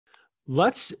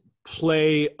Let's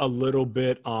play a little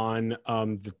bit on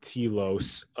the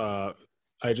telos.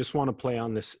 I just want to play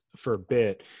on this for a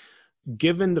bit.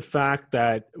 Given the fact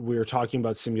that we're talking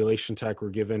about simulation tech, we're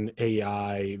given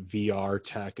AI, VR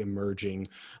tech emerging,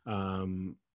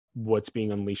 what's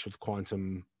being unleashed with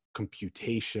quantum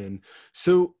computation.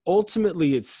 So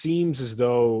ultimately, it seems as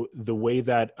though the way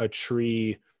that a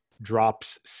tree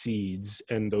drops seeds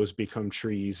and those become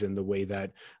trees, and the way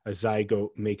that a zygote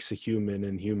makes a human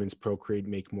and humans procreate,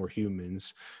 make more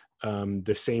humans,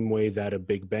 the same way that a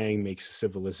big bang makes a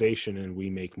civilization and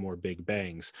we make more big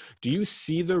bangs. Do you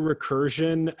see the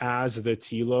recursion as the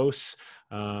telos?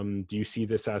 Do you see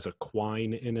this as a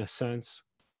quine in a sense?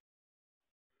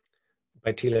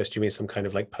 By telos, do you mean some kind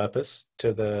of like purpose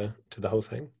to the whole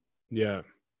thing? Yeah.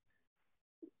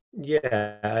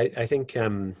 Yeah, I think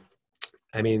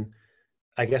I mean,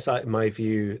 I guess my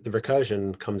view, the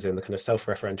recursion comes in, the kind of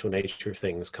self-referential nature of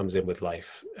things comes in with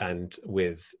life, and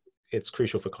with it's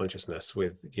crucial for consciousness,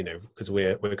 with, you know, because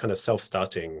we're kind of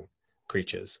self-starting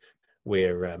creatures.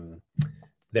 We're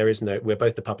there is no, we're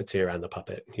both the puppeteer and the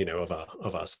puppet, you know, of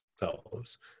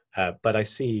ourselves. But I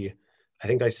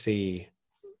think I see,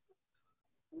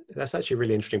 that's actually a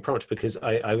really interesting prompt, because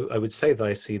I would say that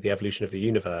I see the evolution of the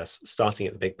universe starting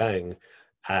at the Big Bang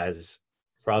as,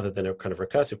 rather than a kind of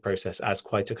recursive process, as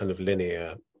quite a kind of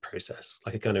linear process,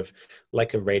 like a kind of,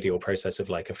 like a radial process of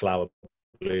like a flower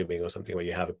blooming or something, where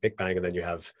you have a Big Bang and then you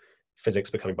have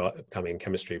physics becoming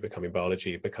chemistry, becoming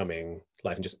biology, becoming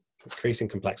life, and just increasing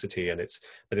complexity. And it's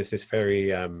this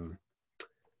very I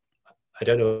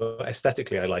don't know,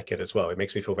 aesthetically I like it as well. It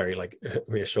makes me feel very like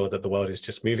reassured that the world is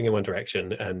just moving in one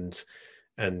direction, and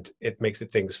it makes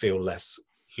things feel less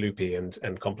loopy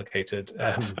and complicated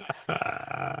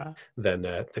than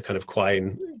the kind of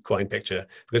quine picture.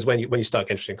 Because when you start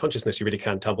getting interested in consciousness, you really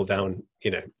can tumble down,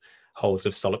 you know, holes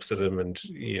of solipsism, and,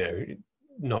 you know,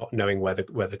 not knowing where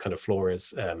the kind of floor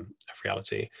is of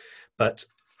reality. But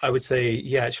I would say,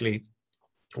 yeah, actually,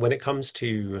 when it comes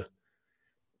to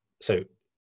so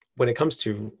when it comes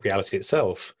to reality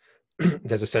itself,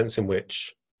 there's a sense in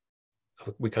which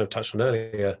we kind of touched on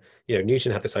earlier. You know,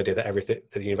 Newton had this idea that everything,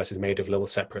 that the universe is made of little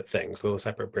separate things, little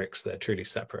separate bricks that are truly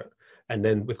separate. And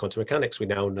then with quantum mechanics, we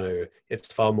now know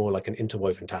it's far more like an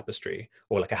interwoven tapestry,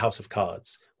 or like a house of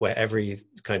cards, where every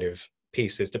kind of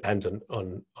piece is dependent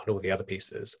on all the other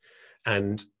pieces.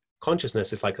 And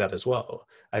consciousness is like that as well.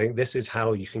 I think this is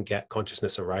how you can get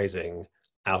consciousness arising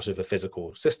out of a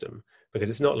physical system, because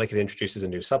it's not like it introduces a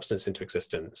new substance into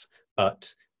existence,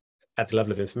 but at the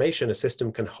level of information, a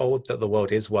system can hold that the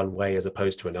world is one way as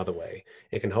opposed to another way.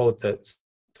 It can hold that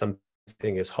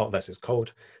something is hot versus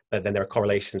cold, but then there are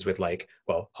correlations with, like,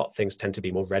 well, hot things tend to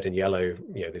be more red and yellow,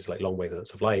 you know, there's like long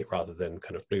wavelengths of light rather than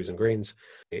kind of blues and greens.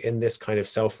 In this kind of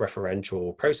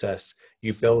self-referential process,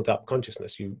 you build up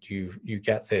consciousness. You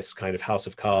get this kind of house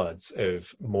of cards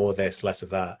of more this, less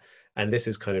of that. And this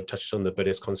is kind of touched on the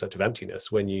Buddhist concept of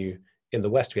emptiness. When you, in the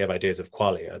West, we have ideas of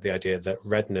qualia, the idea that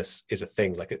redness is a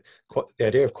thing. Like the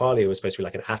idea of qualia was supposed to be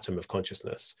like an atom of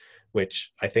consciousness,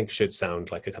 which I think should sound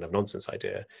like a kind of nonsense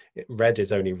idea. Red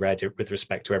is only red with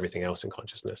respect to everything else in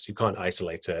consciousness. You can't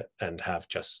isolate it and have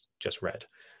just red.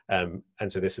 And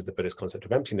so this is the Buddhist concept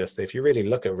of emptiness, that if you really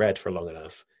look at red for long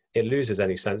enough, it loses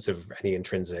any sense of any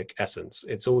intrinsic essence.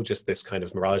 It's all just this kind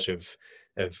of mirage of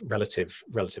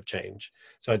relative change.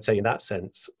 So I'd say in that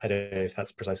sense, I don't know if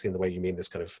that's precisely in the way you mean this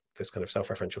kind of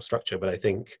self-referential structure, but I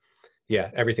think,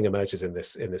 yeah, everything emerges in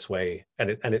this way,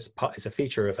 and it's a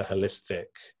feature of a holistic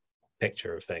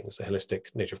picture of things, the holistic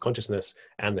nature of consciousness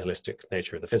and the holistic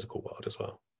nature of the physical world as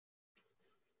well.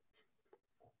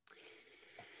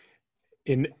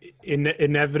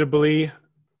 Inevitably,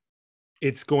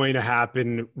 it's going to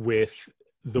happen with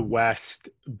the West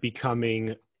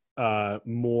becoming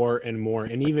more and more,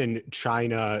 and even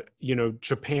China. You know,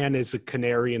 Japan is a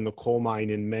canary in the coal mine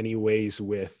in many ways,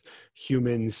 with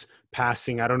humans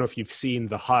passing. I don't know if you've seen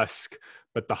the husk,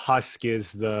 but the husk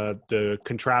is the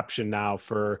contraption now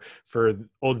for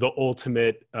the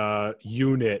ultimate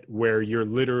unit, where you're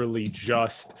literally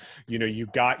just, you know, you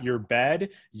got your bed,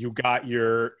 you got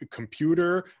your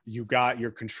computer, you got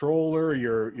your controller,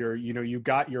 your you know, you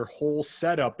got your whole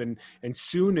setup, and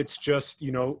soon it's just,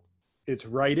 you know, it's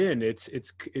right in,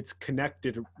 it's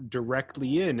connected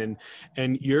directly in,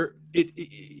 and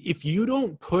if you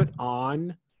don't put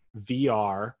on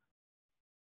VR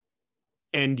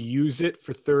and use it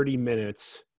for 30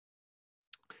 minutes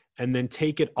and then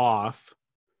take it off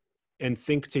and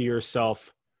think to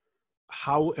yourself,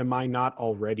 how am I not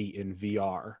already in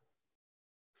VR?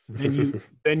 Then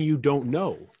you don't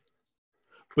know.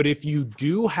 But if you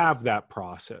do have that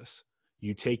process,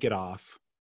 you take it off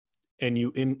and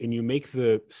you make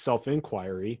the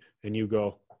self-inquiry and you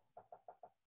go,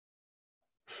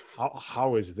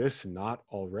 how is this not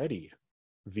already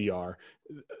VR?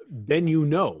 Then you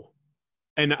know.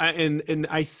 And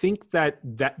I think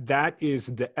that is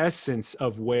the essence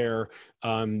of where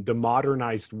the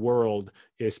modernized world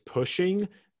is pushing,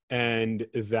 and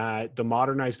that the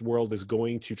modernized world is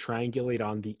going to triangulate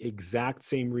on the exact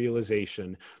same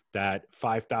realization that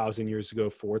 5,000 years ago,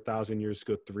 4,000 years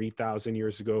ago, 3,000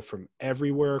 years ago, from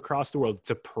everywhere across the world, it's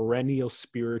a perennial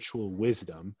spiritual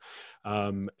wisdom.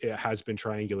 It has been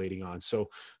triangulating on. So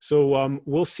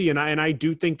we'll see. And I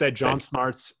do think that John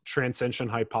Smart's transcension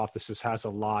hypothesis has a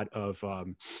lot of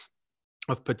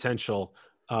potential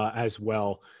as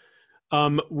well.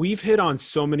 We've hit on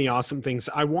so many awesome things.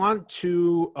 I want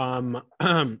to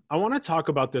talk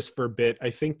about this for a bit. I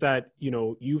think that,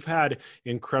 you've had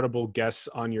incredible guests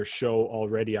on your show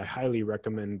already. I highly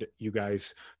recommend you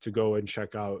guys to go and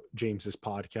check out James's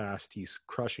podcast. He's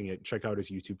crushing it. Check out his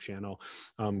YouTube channel.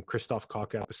 Christoph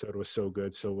Cooke episode was so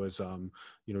good. So was,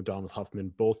 Donald Huffman,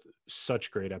 both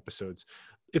such great episodes.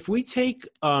 If we take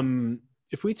Hoffman's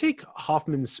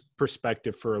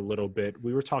perspective for a little bit,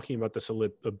 we were talking about this a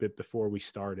bit before we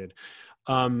started.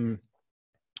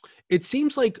 It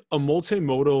seems like a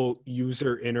multimodal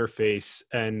user interface,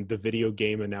 and the video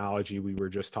game analogy we were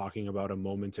just talking about a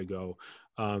moment ago,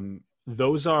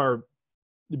 those are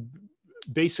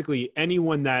basically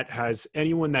anyone that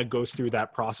goes through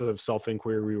that process of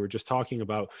self-inquiry we were just talking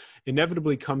about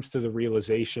inevitably comes to the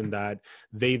realization that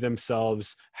they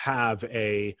themselves have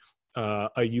a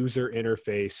user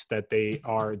interface, that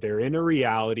they're in a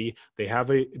reality. They have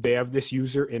this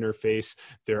user interface.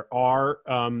 There are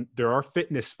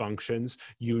fitness functions.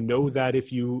 That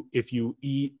if you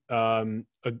eat a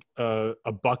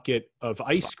bucket of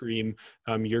ice cream,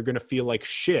 you're going to feel like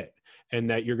shit, and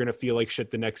that you're going to feel like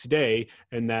shit the next day,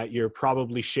 and that you're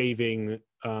probably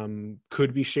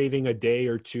could be shaving a day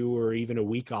or two or even a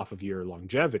week off of your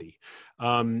longevity.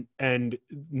 And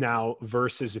now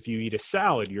versus if you eat a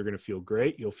salad, you're going to feel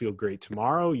great. You'll feel great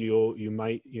tomorrow. You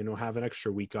might, have an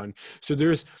extra week on. So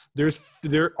there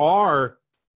are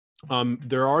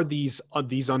these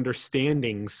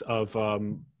understandings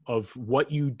of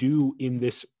what you do in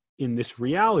this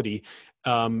reality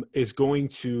is going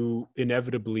to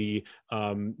inevitably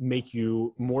make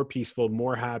you more peaceful,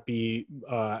 more happy,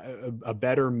 a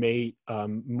better mate,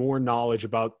 more knowledge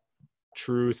about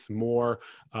truth, more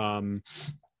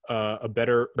a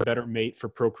better mate for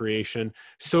procreation.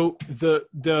 So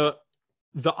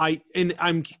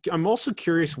I'm also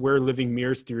curious where living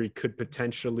mirrors theory could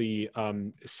potentially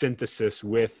synthesis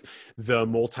with the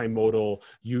multimodal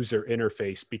user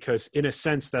interface, because in a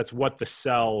sense that's what the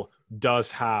cell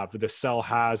does have. The cell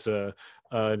has a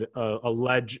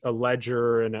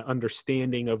ledger and an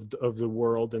understanding of the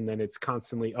world, and then it's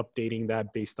constantly updating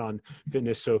that based on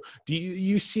fitness. So do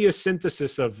you see a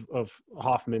synthesis of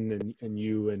Hoffman and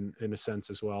you in a sense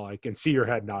as well? I can see your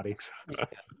head nodding.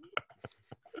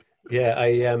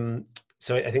 Yeah,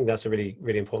 so I think that's a really,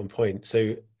 really important point.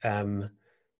 So,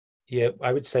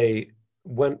 I would say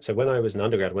when I was an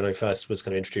undergrad, when I first was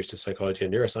kind of introduced to psychology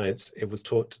and neuroscience, it was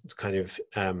taught kind of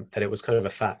that it was kind of a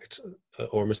fact,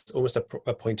 almost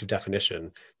a point of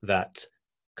definition, that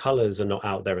colors are not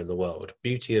out there in the world.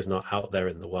 Beauty is not out there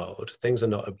in the world. Things are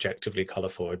not objectively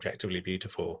colorful, objectively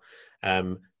beautiful.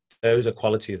 Those are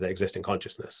qualities that exist in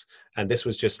consciousness. And this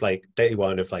was just like day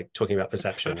one of like talking about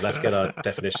perception. Let's get our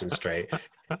definitions straight.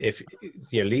 If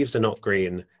leaves are not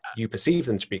green, you perceive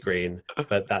them to be green,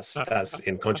 but that's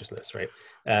in consciousness, right?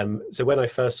 So when I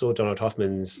first saw Donald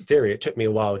Hoffman's theory, it took me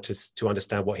a while to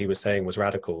understand what he was saying was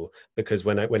radical, because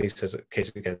when he says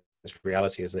Case Against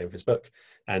Reality is the name of his book,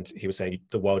 and he was saying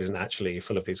the world isn't actually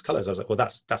full of these colors, I was like, well,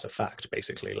 that's a fact,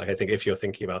 basically. Like, I think if you're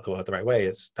thinking about the world the right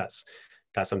way, that's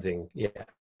something,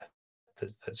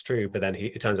 that's true. But then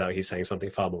it turns out he's saying something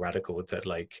far more radical, that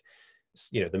like,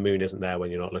 the moon isn't there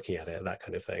when you're not looking at it, that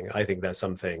kind of thing. I think there's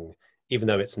something, even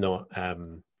though it's not,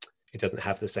 it doesn't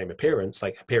have the same appearance,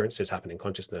 like appearances happen in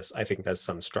consciousness. I think there's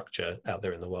some structure out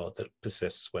there in the world that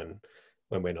persists when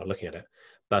we're not looking at it.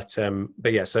 But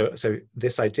yeah, so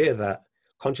this idea that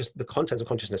the contents of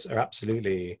consciousness are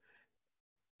absolutely,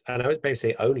 and I would maybe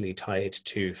say only tied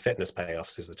to fitness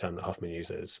payoffs is the term that Hoffman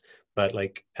uses, but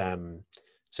like,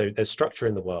 so there's structure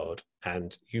in the world,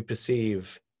 and you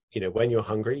perceive, when you're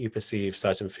hungry, you perceive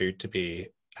certain food to be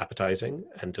appetizing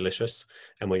and delicious.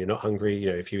 And when you're not hungry,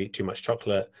 if you eat too much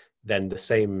chocolate, then the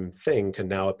same thing can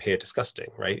now appear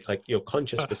disgusting, right? Like your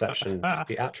conscious perception,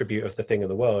 the attribute of the thing in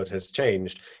the world has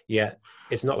changed, yet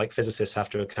it's not like physicists have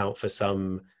to account for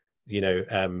some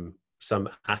atom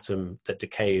that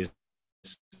decays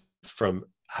from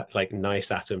like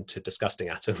nice atom to disgusting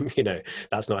atom. You know,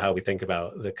 that's not how we think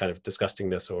about the kind of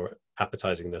disgustingness or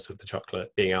appetizingness of the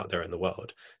chocolate being out there in the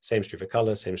world. Same's true for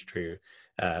color, same's true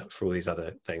for all these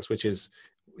other things, which is,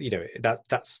 you know,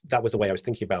 that was the way I was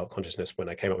thinking about consciousness when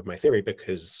I came up with my theory,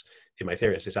 because in my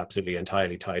theory it's absolutely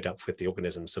entirely tied up with the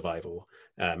organism's survival,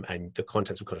 and the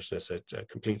contents of consciousness are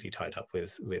completely tied up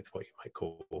with what you might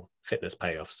call fitness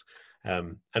payoffs.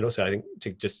 And also I think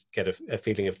to just get a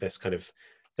feeling of this kind of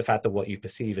the fact that what you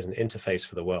perceive as an interface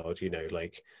for the world, you know,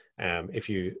 like if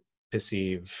you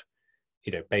perceive,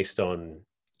 you know, based on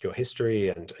your history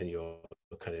and your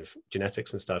kind of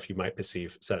genetics and stuff, you might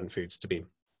perceive certain foods to be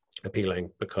appealing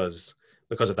because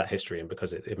of that history and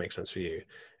because it makes sense for you.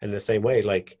 And in the same way,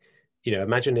 like, you know,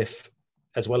 imagine if,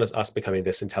 as well as us becoming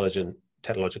this intelligent,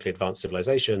 technologically advanced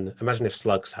civilization, imagine if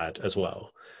slugs had as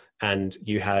well. And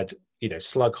you had, you know,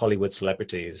 slug Hollywood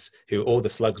celebrities who all the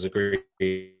slugs agreed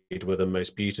were the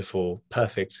most beautiful,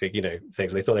 perfect, you know,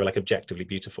 things. They thought they were like objectively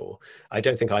beautiful. I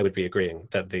don't think I would be agreeing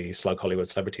that the slug Hollywood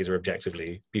celebrities are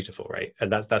objectively beautiful, right?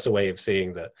 And that's a way of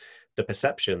seeing that the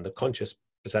perception, the conscious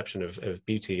perception of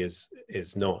beauty is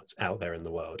not out there in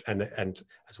the world. And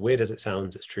as weird as it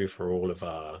sounds, it's true for all of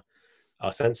our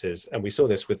senses. And we saw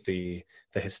this with the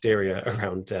hysteria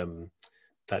around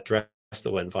that dress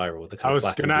that went viral, the kind I of was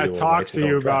black and gonna blue or talk white to and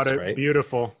you gold about dress, it. right?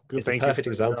 Beautiful. Good. It's a Thank you perfect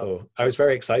example. I was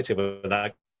very excited when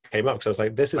that came up because I was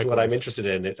like, this is what I'm interested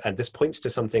in. And this points to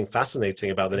something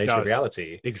fascinating about the nature of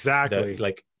reality. Exactly. That,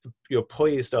 like, you're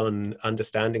poised on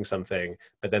understanding something,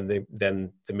 but then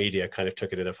the media kind of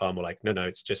took it in a far more like, no,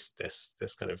 it's just this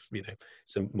kind of, you know,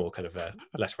 some more kind of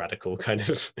less radical kind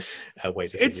of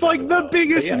ways of thinking. It's like the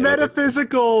biggest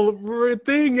metaphysical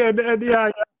thing, and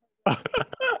yeah.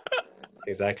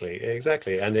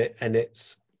 Exactly. And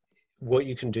it's what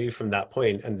you can do from that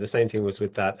point. And the same thing was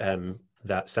with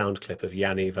that sound clip of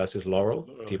Yanni versus Laurel.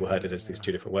 People heard it as these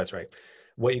two different words, right?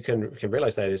 What you can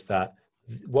realize there is that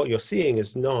what you're seeing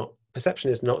is not,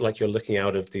 perception is not like you're looking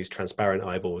out of these transparent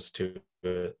eyeballs to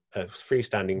a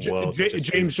freestanding world.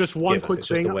 James, just one quick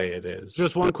thing. Just the way it is.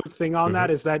 Just one quick thing on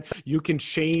that is that you can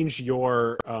change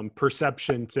your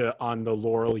perception to on the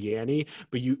Laurel Yanni,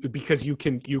 but because you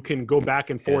can go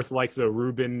back and forth like the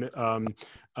Rubin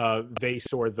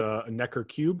vase or the Necker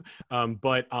cube,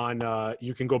 but on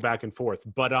you can go back and forth.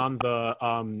 But on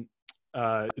the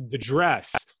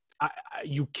dress,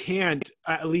 you can't,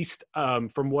 at least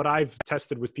from what I've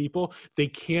tested with people, they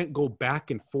can't go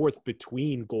back and forth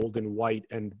between gold and white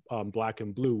and black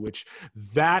and blue, which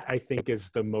that I think is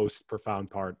the most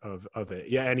profound part of it.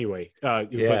 Yeah. Anyway. I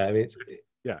mean,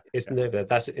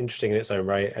 that's interesting in its own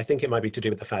right. I think it might be to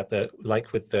do with the fact that,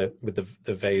 like with the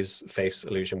vase face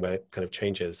illusion, where it kind of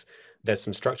changes, there's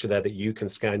some structure there that you can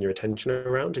scan your attention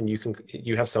around, and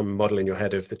you have some model in your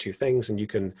head of the two things, and you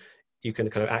can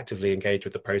kind of actively engage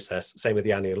with the process. Same with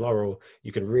Yanni and Laurel.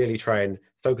 You can really try and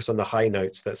focus on the high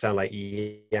notes that sound like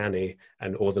Yanni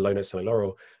or the low notes sound like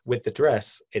Laurel. With the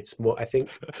dress, it's more, I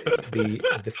think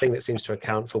the thing that seems to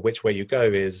account for which way you go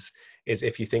is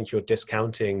if you think you're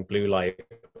discounting blue light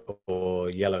or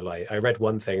yellow light. I read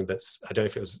one thing I don't know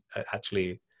if it was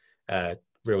actually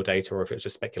real data or if it was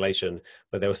just speculation,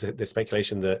 but there was this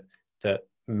speculation that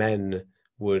men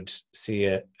would see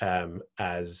it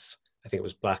as, I think it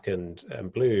was black and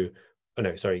blue. Oh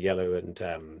no, sorry, yellow and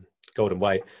gold and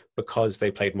white, because they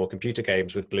played more computer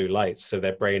games with blue lights. So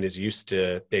their brain is used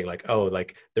to being like, oh,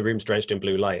 like the room's drenched in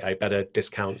blue light, I better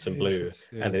discount some blue,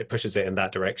 and then it pushes it in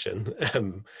that direction.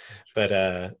 But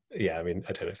yeah, I mean,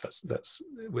 I don't know if that's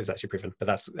was actually proven, but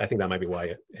I think that might be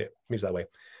why it moves that way.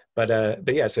 But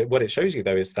yeah, so what it shows you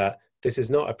though is that this is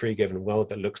not a pre-given world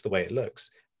that looks the way it looks.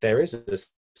 There is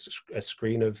a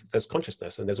screen of, there's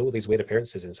consciousness, and there's all these weird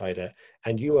appearances inside it,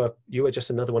 and you are just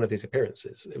another one of these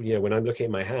appearances. You know, when I'm looking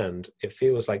at my hand, it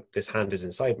feels like this hand is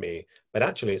inside me, but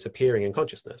actually it's appearing in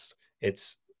consciousness.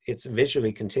 It's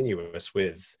visually continuous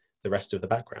with the rest of the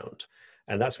background,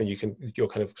 and that's when your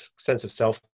kind of sense of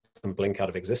self can blink out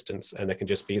of existence, and there can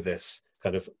just be this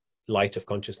kind of light of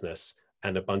consciousness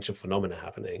and a bunch of phenomena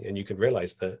happening, and you can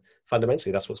realize that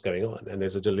fundamentally that's what's going on. And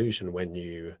there's a delusion when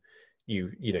you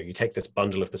take this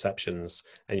bundle of perceptions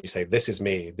and you say, this is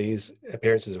me, these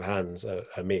appearances of hands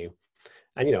are me.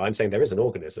 And, you know, I'm saying there is an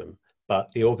organism,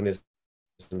 but the organism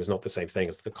is not the same thing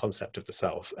as the concept of the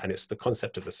self. And it's the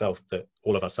concept of the self that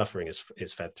all of our suffering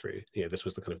is fed through. You know, this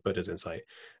was the kind of Buddha's insight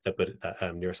that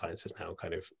neuroscience is now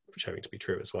kind of showing to be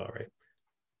true as well, right?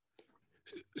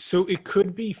 So it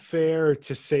could be fair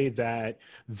to say that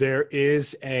there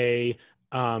is a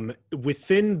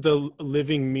within the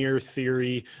living mirror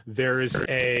theory, there is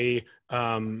a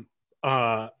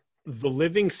the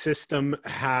living system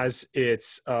has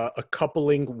its a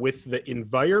coupling with the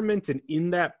environment, and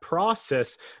in that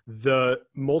process, the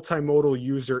multimodal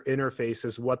user interface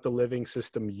is what the living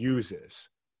system uses.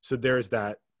 So there's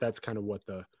that. That's kind of what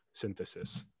the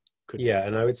synthesis could be. Yeah,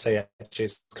 and I would say actually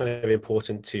it's kind of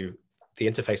important to, the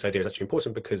interface idea is actually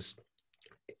important because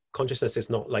consciousness is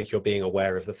not like you're being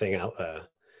aware of the thing out there.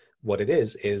 What it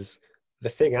is the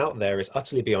thing out there is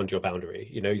utterly beyond your boundary.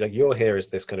 You know, like you're here as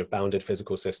this kind of bounded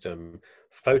physical system.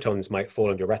 Photons might fall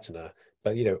on your retina,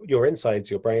 but you know, your insides,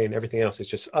 your brain, everything else is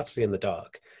just utterly in the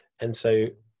dark. And so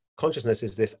consciousness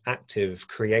is this active,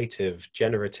 creative,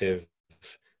 generative,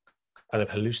 kind of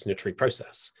hallucinatory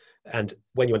process. And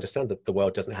when you understand that the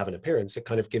world doesn't have an appearance, it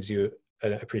kind of gives you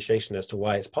an appreciation as to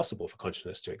why it's possible for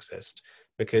consciousness to exist,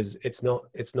 because it's not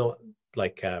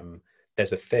like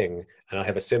there's a thing and I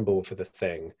have a symbol for the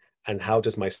thing, and how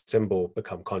does my symbol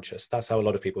become conscious? That's how a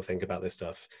lot of people think about this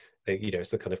stuff. You know, it's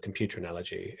the kind of computer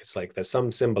analogy. It's like there's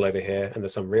some symbol over here and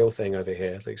there's some real thing over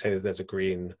here. Like say that there's a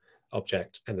green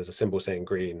object and there's a symbol saying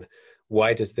green.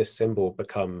 Why does this symbol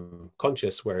become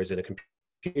conscious, whereas in a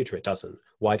computer it doesn't?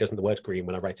 Why doesn't the word green,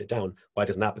 when I write it down, why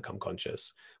doesn't that become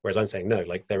conscious? Whereas I'm saying no,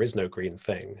 like there is no green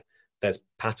thing. There's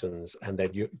patterns, and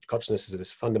then consciousness is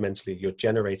this fundamentally, you're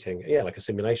generating, like a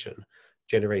simulation,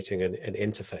 generating an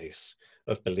interface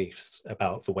of beliefs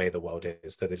about the way the world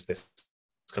is, that is this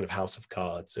kind of house of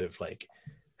cards of like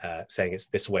saying it's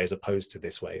this way as opposed to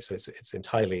this way. So it's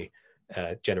entirely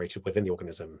generated within the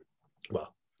organism,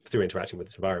 well, through interacting with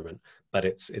its environment, but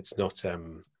it's not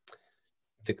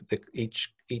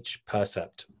each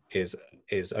percept is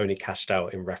only cashed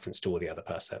out in reference to all the other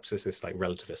percepts. It's this like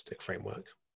relativistic framework.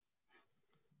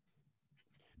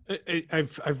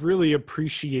 I've really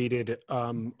appreciated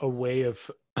a way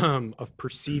of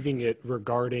perceiving it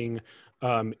regarding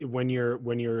when you're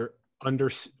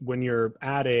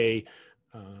at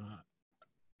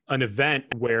an event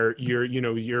where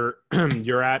you're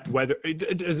at, whether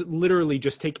it does literally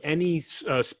just take any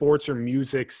sports or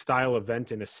music style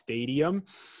event in a stadium,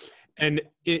 and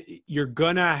you're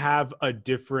gonna have a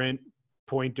different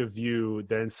point of view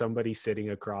than somebody sitting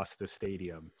across the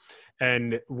stadium.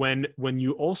 And when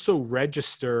you also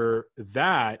register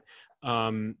that,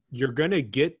 you're gonna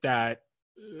get that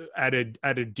at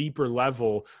a deeper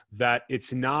level, that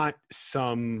it's not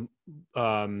some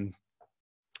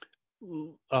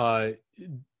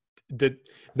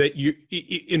that you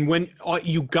in when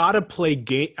you gotta play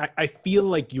game. I feel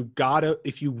like you gotta,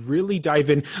 if you really dive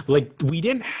in, like we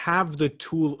didn't have the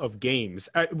tool of games.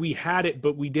 We had it,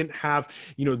 but we didn't have,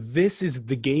 this is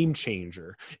the game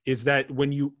changer, is that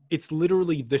when it's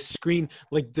literally the screen,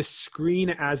 like the screen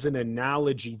as an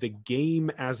analogy, the game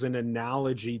as an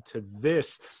analogy to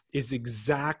this is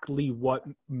exactly what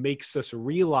makes us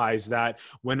realize that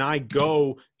when I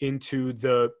go into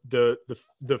the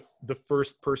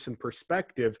first person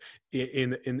perspective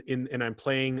and I'm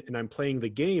playing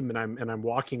the game, and I'm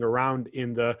walking around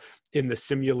in the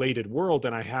simulated world,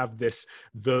 and I have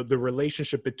the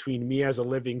relationship between me as a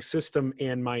living system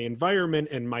and my environment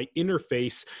and my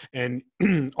interface, and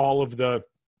all of the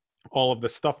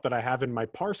stuff that I have in my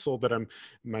parcel that I'm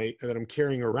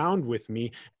carrying around with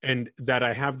me, and that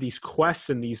I have these quests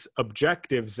and these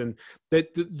objectives, and that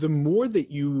the more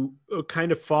that you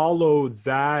kind of follow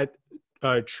that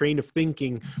train of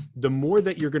thinking, the more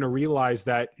that you're going to realize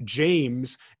that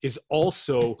James is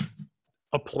also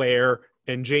a player,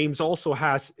 and James also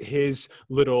has his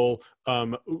little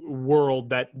world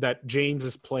that James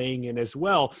is playing in as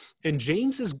well. And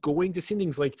James is going to see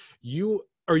things like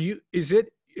is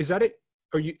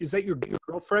that your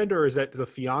girlfriend, or is that the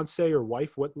fiance or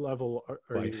wife? What level are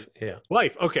wife, you? Yeah.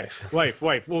 Wife. Okay. Wife.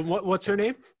 Well, what's her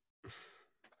name?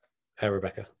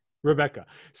 Rebecca.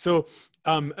 So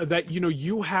that,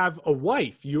 you have a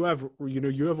wife, you have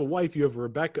a wife, you have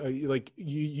Rebecca, like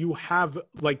you have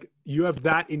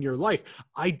that in your life.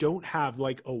 I don't have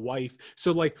like a wife.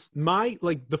 So like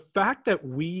the fact that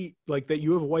that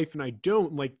you have a wife and I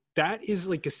don't, like that is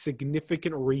like a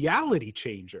significant reality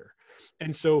changer.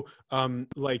 And so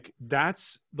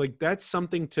that's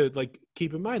something to like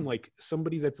keep in mind. Like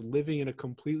somebody that's living in a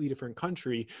completely different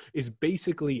country is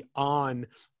basically on,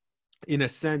 in a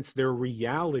sense, their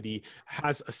reality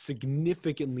has a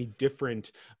significantly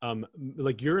different,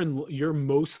 like you're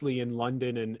mostly in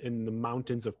London and in the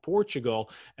mountains of Portugal.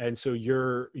 And so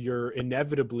you're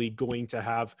inevitably going to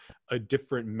have a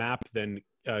different map than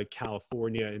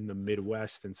California in the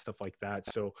Midwest and stuff like that.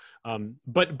 So,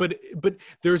 but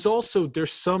there's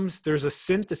a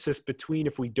synthesis between,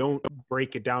 if we don't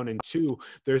break it down in two,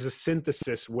 there's a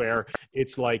synthesis where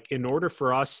it's like, in order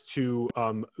for us to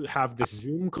have this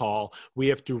Zoom call, we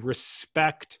have to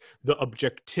respect the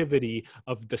objectivity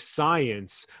of the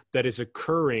science that is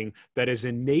occurring, that is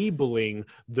enabling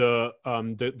the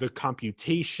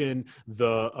computation,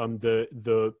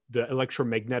 the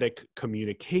electromagnetic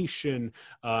communication.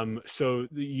 So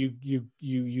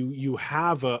you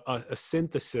have a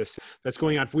synthesis that's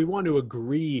going on. If we want to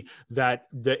agree that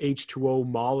the H2O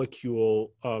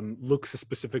molecule looks a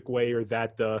specific way, or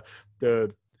that the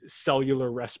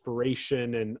cellular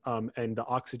respiration and the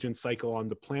oxygen cycle on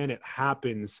the planet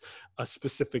happens a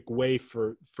specific way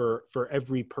for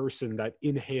every person that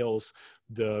inhales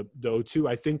the O2,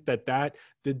 I think that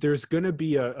there's going to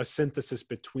be a synthesis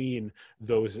between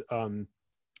those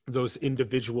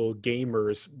individual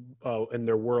gamers and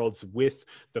their worlds, with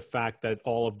the fact that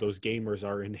all of those gamers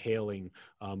are inhaling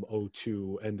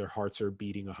O2 and their hearts are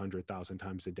beating 100,000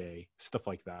 times a day, stuff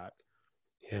like that.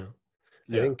 Yeah.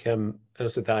 I think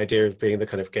also the idea of being the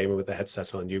kind of gamer with the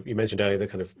headset on, you mentioned earlier the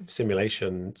kind of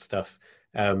simulation stuff,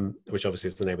 which obviously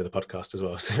is the name of the podcast as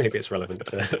well, so maybe it's relevant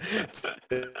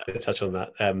to touch on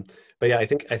that. But yeah, I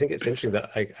think it's interesting that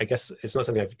I guess it's not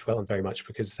something I've dwelled on very much,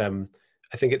 because I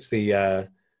think it's the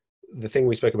thing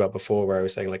we spoke about before, where I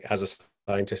was saying, like, as a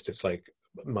scientist, it's like,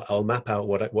 I'll map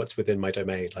out what's within my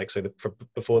domain. Like, so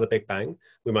before the Big Bang,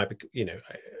 we might be,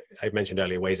 I mentioned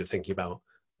earlier ways of thinking about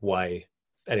why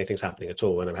anything's happening at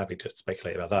all, and I'm happy to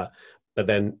speculate about that. But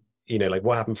then, like,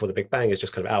 what happened before the Big Bang is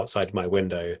just kind of outside my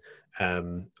window.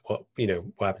 What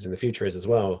happens in the future is as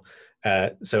well.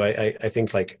 So I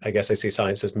think, like, I guess I see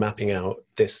science as mapping out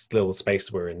this little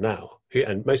space we're in now.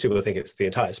 And most people think it's the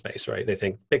entire space, right? They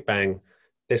think Big Bang,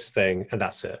 this thing, and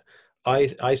that's it.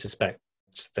 I suspect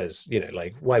there's,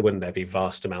 like, why wouldn't there be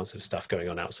vast amounts of stuff going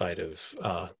on outside of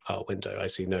our window? I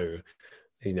see no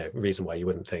reason why you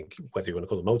wouldn't think, whether you want to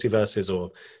call them multiverses or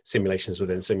simulations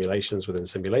within simulations within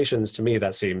simulations. To me,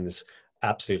 that seems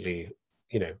absolutely,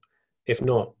 if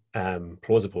not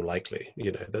plausible, likely,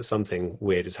 that something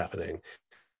weird is happening.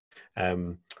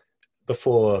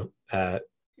 Before certain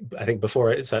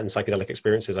psychedelic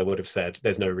experiences, I would have said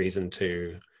there's no reason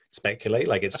to speculate.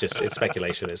 Like, it's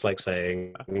speculation. It's like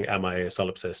saying, am I a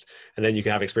solipsist? And then you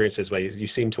can have experiences where you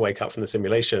seem to wake up from the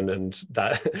simulation, and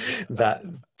that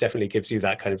definitely gives you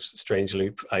that kind of strange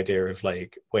loop idea of,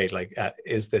 like, wait, like,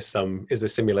 is this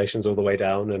simulations all the way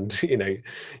down? And you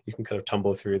can kind of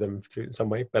tumble through them through some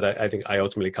way. But I think I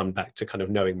ultimately come back to kind of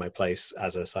knowing my place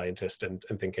as a scientist, and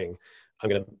thinking,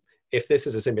 if this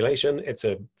is a simulation, it's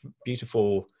a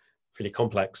beautiful, really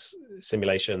complex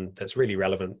simulation that's really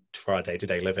relevant for our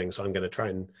day-to-day living. So I'm going to try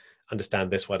and understand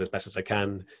this one as best as I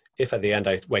can. If at the end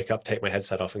I wake up, take my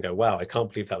headset off, and go, wow, I can't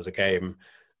believe that was a game,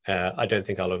 I don't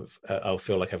think I'll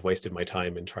feel like I've wasted my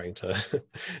time in trying to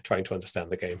understand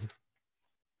the game.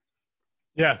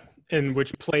 Yeah, and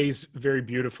which plays very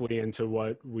beautifully into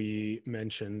what we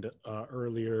mentioned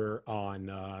earlier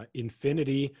on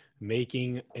infinity,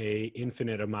 making a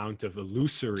infinite amount of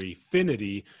illusory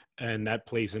finity, and that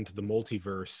plays into the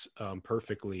multiverse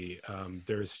perfectly.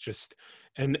 There's just,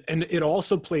 and it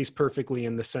also plays perfectly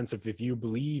in the sense of, if you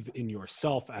believe in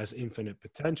yourself as infinite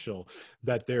potential,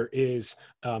 that there is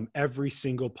every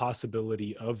single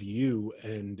possibility of you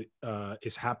and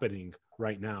is happening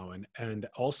right now, and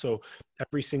also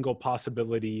every single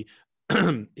possibility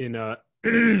in a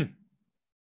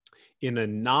in a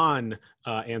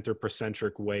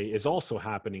non-anthropocentric way is also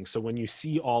happening. So when you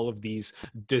see all of these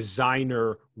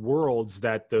designer worlds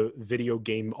that the video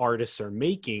game artists are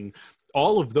making,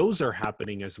 all of those are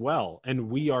happening as well. And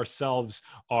we ourselves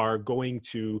are going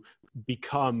to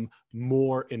become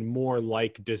more and more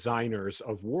like designers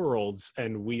of worlds,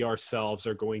 and we ourselves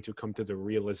are going to come to the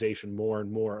realization more and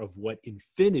more of what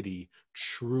infinity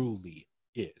truly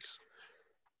is.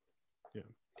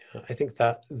 I think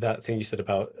that thing you said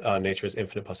about our nature as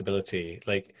infinite possibility,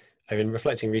 like, I've been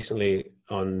reflecting recently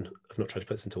on, I've not tried to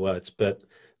put this into words, but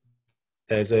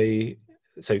there's I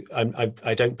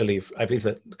believe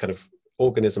that kind of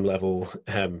organism level,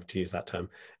 to use that term,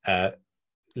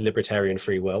 libertarian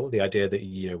free will, the idea that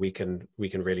we can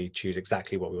really choose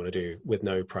exactly what we want to do with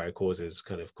no prior causes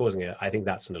kind of causing it, I think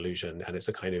that's an illusion, and it's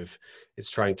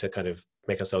trying to kind of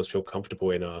make ourselves feel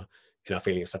comfortable in our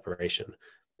feeling of separation.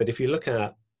 But if you look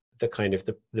at the kind of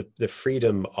the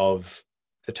freedom of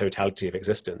the totality of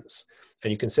existence, and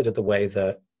you consider the way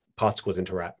that particles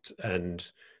interact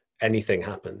and anything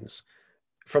happens,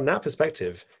 from that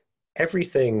perspective,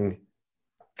 everything,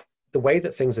 the way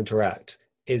that things interact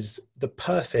is the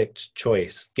perfect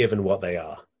choice given what they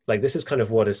are. Like, this is kind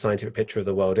of what a scientific picture of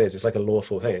the world is. It's like a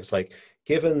lawful thing. It's like,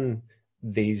 given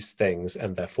these things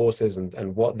and their forces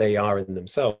and what they are in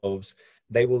themselves,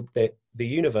 the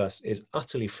universe is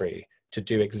utterly free to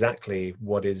do exactly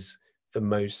what is the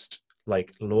most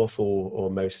like lawful or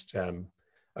most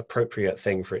appropriate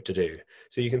thing for it to do.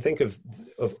 So you can think of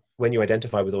when you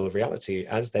identify with all of reality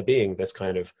as there being this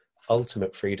kind of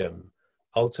ultimate freedom,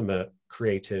 ultimate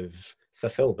creative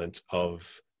fulfillment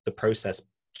of the process,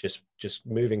 just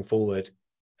moving forward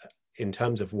in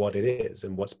terms of what it is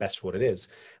and what's best for what it is,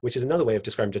 which is another way of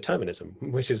describing determinism,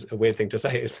 which is a weird thing to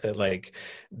say, is that like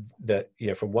that, you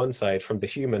know, from one side, from the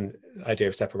human idea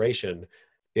of separation,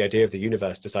 the idea of the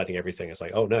universe deciding everything is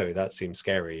like, oh no, that seems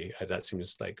scary. That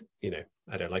seems like, you know,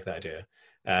 I don't like that idea.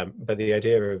 But the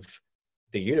idea of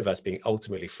the universe being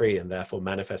ultimately free and therefore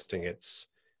manifesting its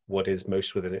what is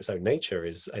most within its own nature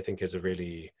is, I think, is a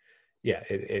really, yeah,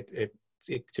 it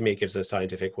to me gives a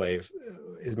scientific way of,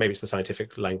 maybe it's the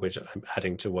scientific language I'm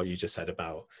adding to what you just said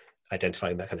about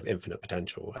identifying that kind of infinite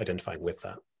potential, identifying with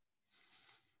that.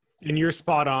 And you're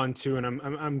spot on too, and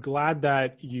I'm glad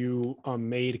that you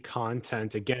made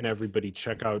content. Again, everybody,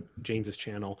 check out James's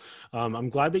channel. I'm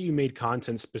glad that you made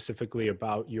content specifically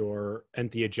about your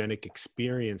entheogenic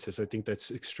experiences. I think that's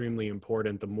extremely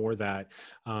important. The more that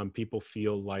people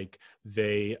feel like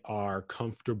they are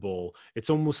comfortable, it's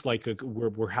almost like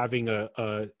we're having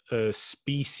a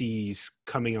species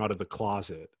coming out of the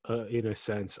closet, in a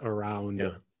sense, around.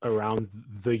 Yeah. Around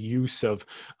the use of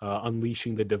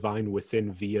unleashing the divine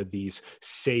within via these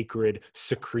sacred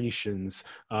secretions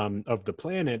of the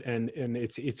planet, and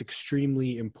it's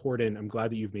extremely important. I'm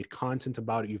glad that you've made content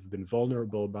about it. You've been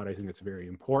vulnerable about it. I think it's very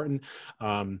important,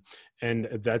 and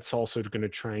that's also going to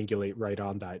triangulate right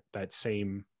on that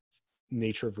same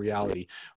nature of reality.